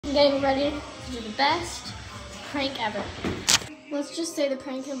I'm getting ready to do the best prank ever. Let's just say the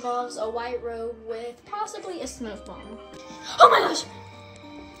prank involves a white robe with possibly a smoke bomb. Oh my gosh!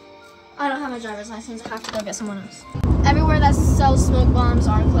 I don't have my driver's license. I have to go get someone else. Everywhere that sells smoke bombs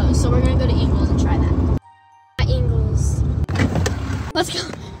are closed, so we're gonna go to Ingles and try that. Ingles. Let's go.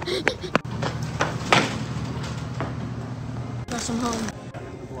 Rush them home.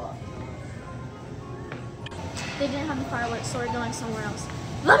 They didn't have the fireworks, so we're going somewhere else.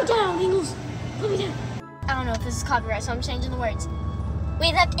 Let me down, Ingles! Let me down. I don't know if this is copyright, so I'm changing the words.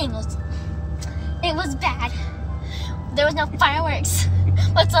 We left Ingles. It was bad. There was no fireworks.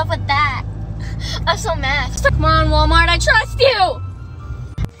 What's up with that? I'm so mad. Come on, Walmart, I trust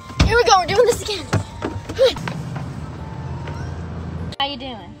you! Here we go, we're doing this again. How you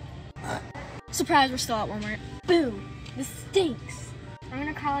doing? Surprise, we're still at Walmart. Boo, this stinks. I'm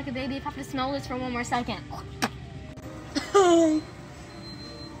gonna cry like a baby if I have to smell this for one more second.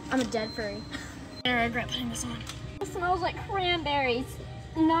 I'm a dead furry. I regret putting this on. It smells like cranberries.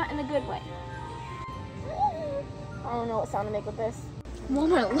 Not in a good way. I don't know what sound to make with this.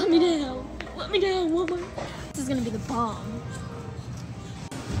 Walmart, let me down. Let me down, Walmart. This is gonna be the bomb.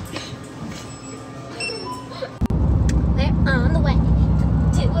 We're on the way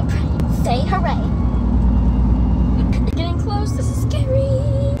to a prank. Say hooray. Getting close, this is scary.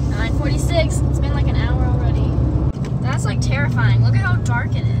 9:46, it's been like an hour already. That's like terrifying. Look at how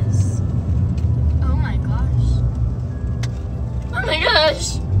dark it is. Oh my gosh. Oh my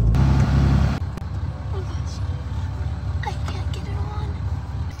gosh. Oh gosh. I can't get it on.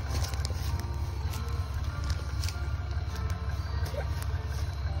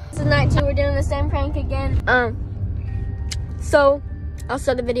 This is night 2. We're doing the same prank again. So I'll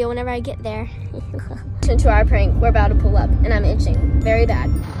start the video whenever I get there. To our prank, we're about to pull up, and I'm itching very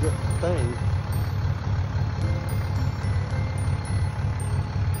bad. Good thing.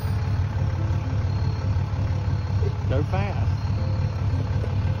 Go fast.